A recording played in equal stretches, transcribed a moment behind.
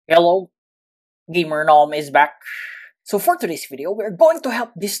Hello, Gamer Nom is back. So for today's video, we're going to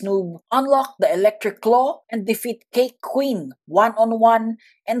help this noob unlock the electric claw and defeat Cake Queen one-on-one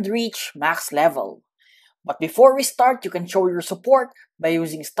and reach max level. But before we start, you can show your support by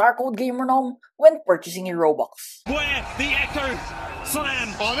using star code GamerNom when purchasing your Robux. Where the echo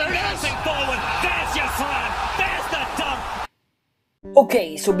slam. Oh, there it is. Forward. There's your slam. There's the dump.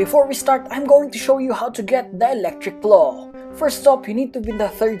 Okay, so before we start, I'm going to show you how to get the electric claw. First up, you need to be in the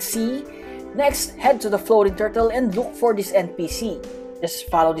 3rd sea. Next, head to the floating turtle and look for this NPC. Just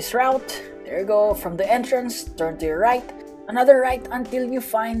follow this route. There you go. From the entrance, turn to your right. Another right until you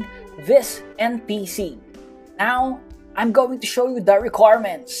find this NPC. Now, I'm going to show you the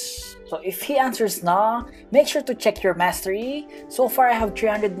requirements. So if he answers nah, make sure to check your mastery. So far I have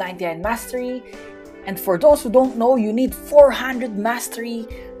 399 mastery. And for those who don't know, you need 400 mastery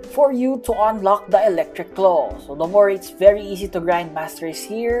for you to unlock the electric claw. So don't worry, it's very easy to grind masteries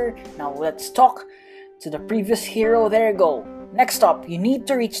here. Now let's talk to the previous hero. There you go. Next up, you need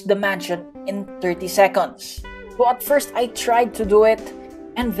to reach the mansion in 30 seconds. So at first I tried to do it,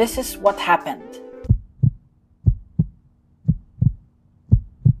 and this is what happened.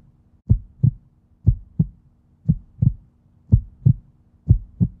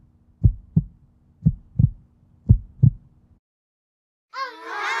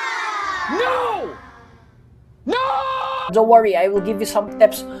 No! No! Don't worry, I will give you some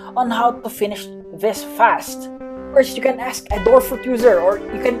tips on how to finish this fast. First, you can ask a door fruit user, or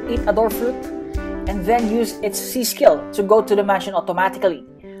you can eat a door fruit and then use its C skill to go to the mansion automatically.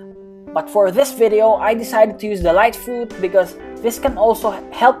 But for this video, I decided to use the light fruit because this can also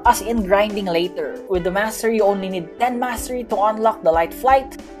help us in grinding later. With the mastery, you only need 10 mastery to unlock the light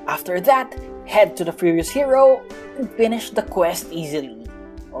flight. After that, head to the previous hero and finish the quest easily.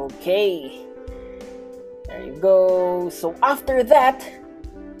 Okay, there you go. So after that,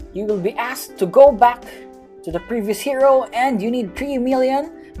 you will be asked to go back to the previous hero and you need 3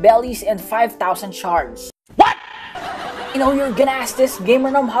 million bellies and 5,000 shards. What? You know, you're gonna ask this,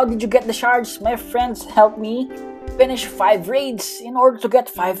 GamerNom, how did you get the shards? My friends helped me finish 5 raids in order to get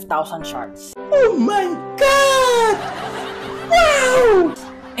 5,000 shards. Oh my god! Wow!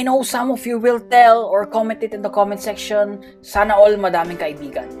 I know some of you will tell or comment it in the comment section, sana all madaming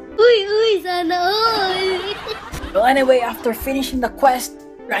kaibigan. Uy, sana all! Well, anyway, after finishing the quest,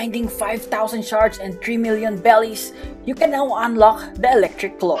 grinding 5,000 shards and 3 million bellies, you can now unlock the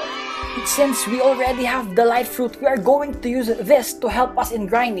electric claw. And since we already have the light fruit, we are going to use this to help us in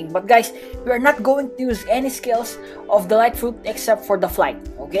grinding. But guys, we are not going to use any skills of the light fruit except for the flight,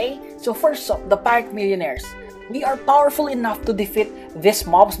 okay? So first up, the pirate millionaires. We are powerful enough to defeat these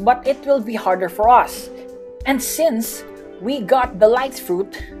mobs, but it will be harder for us. And since we got the light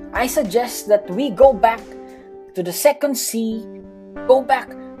fruit, I suggest that we go back to the 2nd sea, go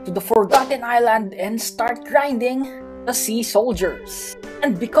back to the Forgotten Island, and start grinding the sea soldiers.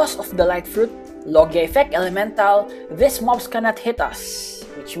 And because of the light fruit, Logia effect elemental, these mobs cannot hit us.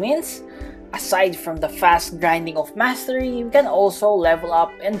 Which means, aside from the fast grinding of mastery, you can also level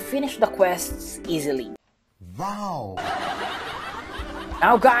up and finish the quests easily. Wow!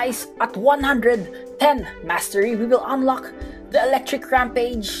 Now guys, at 110 mastery, we will unlock the electric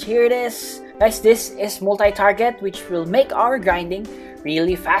rampage. Here it is. Guys, this is multi-target, which will make our grinding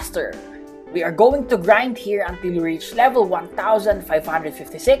really faster. We are going to grind here until we reach level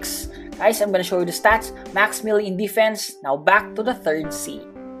 1556. Guys, I'm gonna show you the stats. Max melee in defense. Now back to the 3rd sea.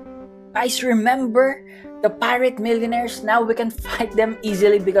 Guys, remember the pirate millionaires? Now we can fight them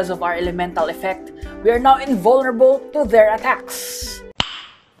easily because of our elemental effect. We are now invulnerable to their attacks.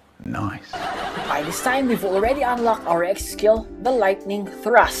 Nice. By this time, we've already unlocked our X skill, the lightning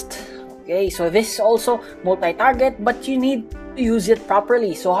thrust. Okay, so this is also multi-target, but you need to use it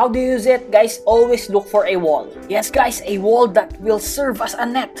properly. So how do you use it? Guys, always look for a wall. Yes guys, a wall that will serve as a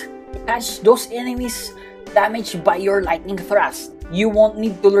net to catch those enemies damaged by your lightning thrust. You won't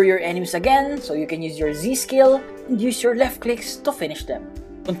need to lure your enemies again, so you can use your Z skill and use your left clicks to finish them.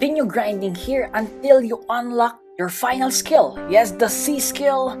 Continue grinding here until you unlock your final skill. Yes, the C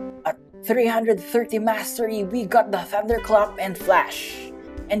skill. At 330 mastery, we got the Thunderclap and Flash.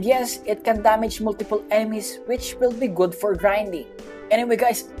 And yes, it can damage multiple enemies, which will be good for grinding. Anyway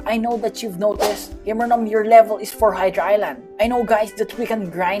guys, I know that you've noticed, GamerNom, your level is for Hydra Island. I know guys that we can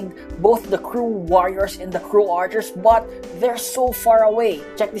grind both the crew warriors and the crew archers, but they're so far away.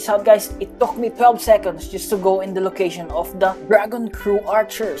 Check this out guys, it took me 12 seconds just to go in the location of the dragon crew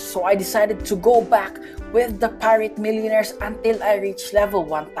archers. So I decided to go back with the pirate millionaires until I reached level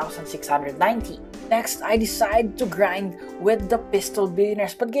 1690. Next, I decide to grind with the pistol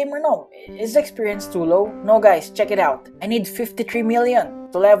billionaires. But GamerNom, is the experience too low? No guys, check it out. I need 53 million.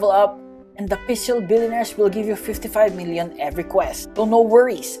 to level up, and the Pistol Billionaires will give you 55 million every quest. So no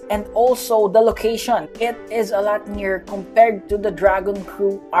worries. And also the location, it is a lot nearer compared to the Dragon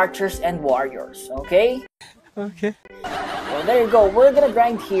Crew, Archers, and Warriors. Okay? Okay. So there you go. We're gonna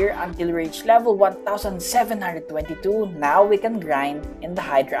grind here until we reach level 1722. Now we can grind in the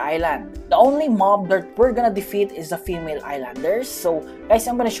Hydra Island. The only mob that we're gonna defeat is the female islanders. So guys,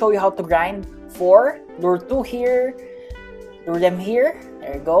 I'm gonna show you how to grind for lure 2 here, lure them here.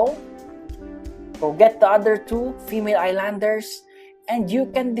 There you go. Go get the other 2 female islanders, and you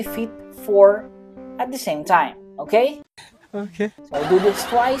can defeat 4 at the same time. Okay? Okay. So do this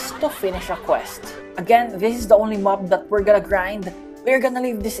twice to finish a quest. Again, this is the only mob that we're gonna grind. We're gonna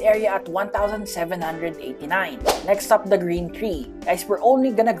leave this area at 1789. Next up, the green tree. Guys, we're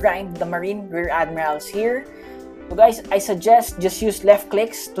only gonna grind the Marine Rear Admirals here. So guys, I suggest just use left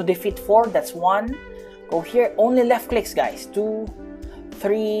clicks to defeat 4. That's 1. Go here, only left clicks guys. 2,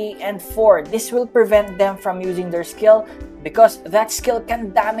 3, and 4. This will prevent them from using their skill because that skill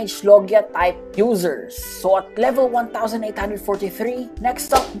can damage Logia type users. So at level 1843,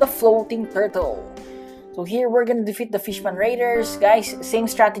 next up, the floating turtle. So here we're gonna defeat the Fishman Raiders. Guys, same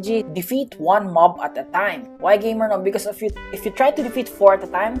strategy, defeat 1 mob at a time. Why gamer no? Because if you try to defeat 4 at a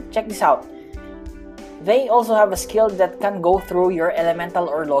time, check this out. They also have a skill that can go through your elemental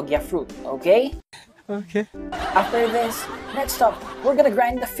or Logia fruit, okay? Okay. After this, next up, we're gonna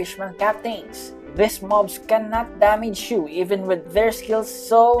grind the Fishman Captains. These mobs cannot damage you even with their skills,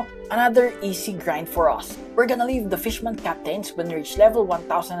 so another easy grind for us. We're gonna leave the Fishman Captains when we reach level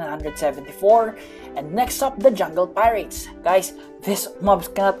 1174, and next up, the Jungle Pirates. Guys, these mobs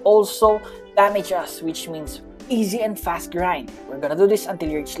cannot also damage us, which means easy and fast grind. We're gonna do this until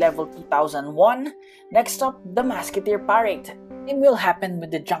you reach level 2001. Next up, the Musketeer Pirate. Same will happen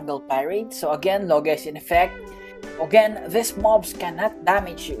with the Jungle Pirate. So again, Logia is in effect. Again, these mobs cannot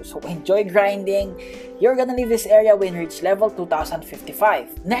damage you. So enjoy grinding. You're gonna leave this area when you reach level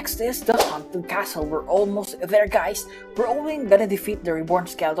 2055. Next is the Haunted Castle. We're almost there guys. We're only gonna defeat the Reborn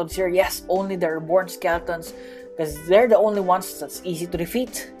Skeletons here. Yes, only the Reborn Skeletons, because they're the only ones that's easy to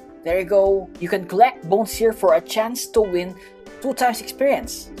defeat. There you go. You can collect bones here for a chance to win 2 times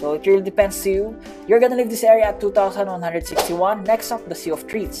experience. So it really depends to you. You're gonna leave this area at 2161. Next up, the Sea of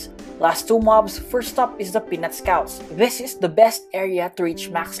Treats. Last 2 mobs. First up is the Peanut Scouts. This is the best area to reach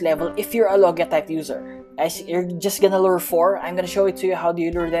max level if you're a Logia type user. Guys, you're just gonna lure 4. I'm gonna show it to you how do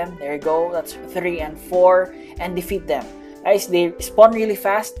you lure them. There you go. That's 3 and 4. And defeat them. Guys, they spawn really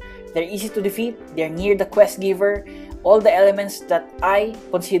fast. They're easy to defeat. They're near the quest giver. All the elements that I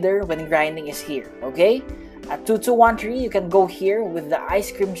consider when grinding is here. Okay? At 2213, you can go here with the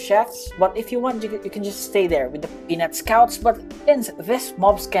Ice Cream Chefs, but if you want, you can just stay there with the Peanut Scouts. But since these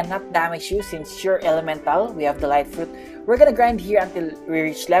mobs cannot damage you since you're elemental, we have the Light Fruit, we're gonna grind here until we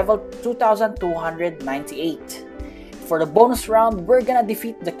reach level 2298. For the bonus round, we're gonna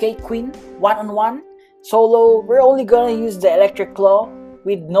defeat the Cake Queen one-on-one. Solo, we're only gonna use the Electric Claw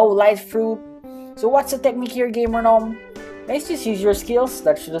with no Light Fruit. So what's the technique here, Gamer Nom? Let's just use your skills.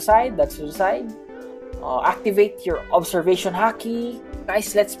 That's to the side, that's to the side. Activate your observation haki.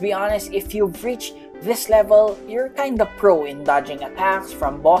 Guys, let's be honest, if you've reached this level, you're kinda pro in dodging attacks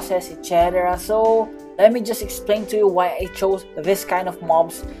from bosses, etc. So let me just explain to you why I chose this kind of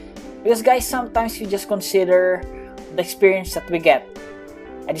mobs. Because guys, sometimes you just consider the experience that we get.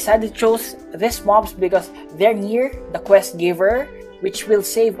 I decided to choose these mobs because they're near the quest giver, which will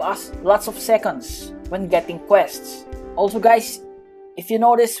save us lots of seconds when getting quests. Also guys, if you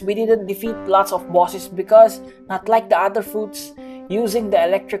notice, we didn't defeat lots of bosses because, not like the other fruits, using the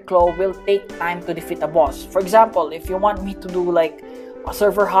Electric Claw will take time to defeat a boss. For example, if you want me to do like a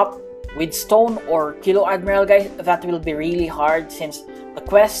server hop with Stone or Kilo Admiral guys, that will be really hard since the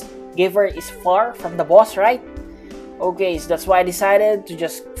quest giver is far from the boss, right? Okay, so that's why I decided to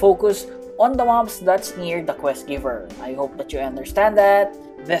just focus on the mobs that's near the quest giver. I hope that you understand that.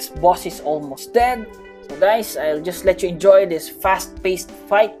 This boss is almost dead. So guys, I'll just let you enjoy this fast-paced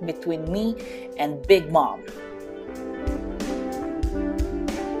fight between me and Big Mom.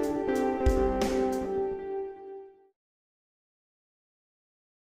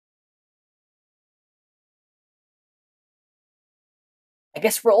 I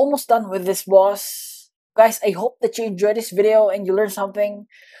guess we're almost done with this boss. Guys, I hope that you enjoyed this video and you learned something.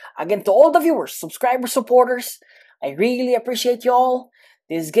 Again, to all the viewers, subscribers, supporters, I really appreciate you all.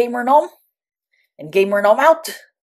 This is Gamer Nom. And Gamer Nom out.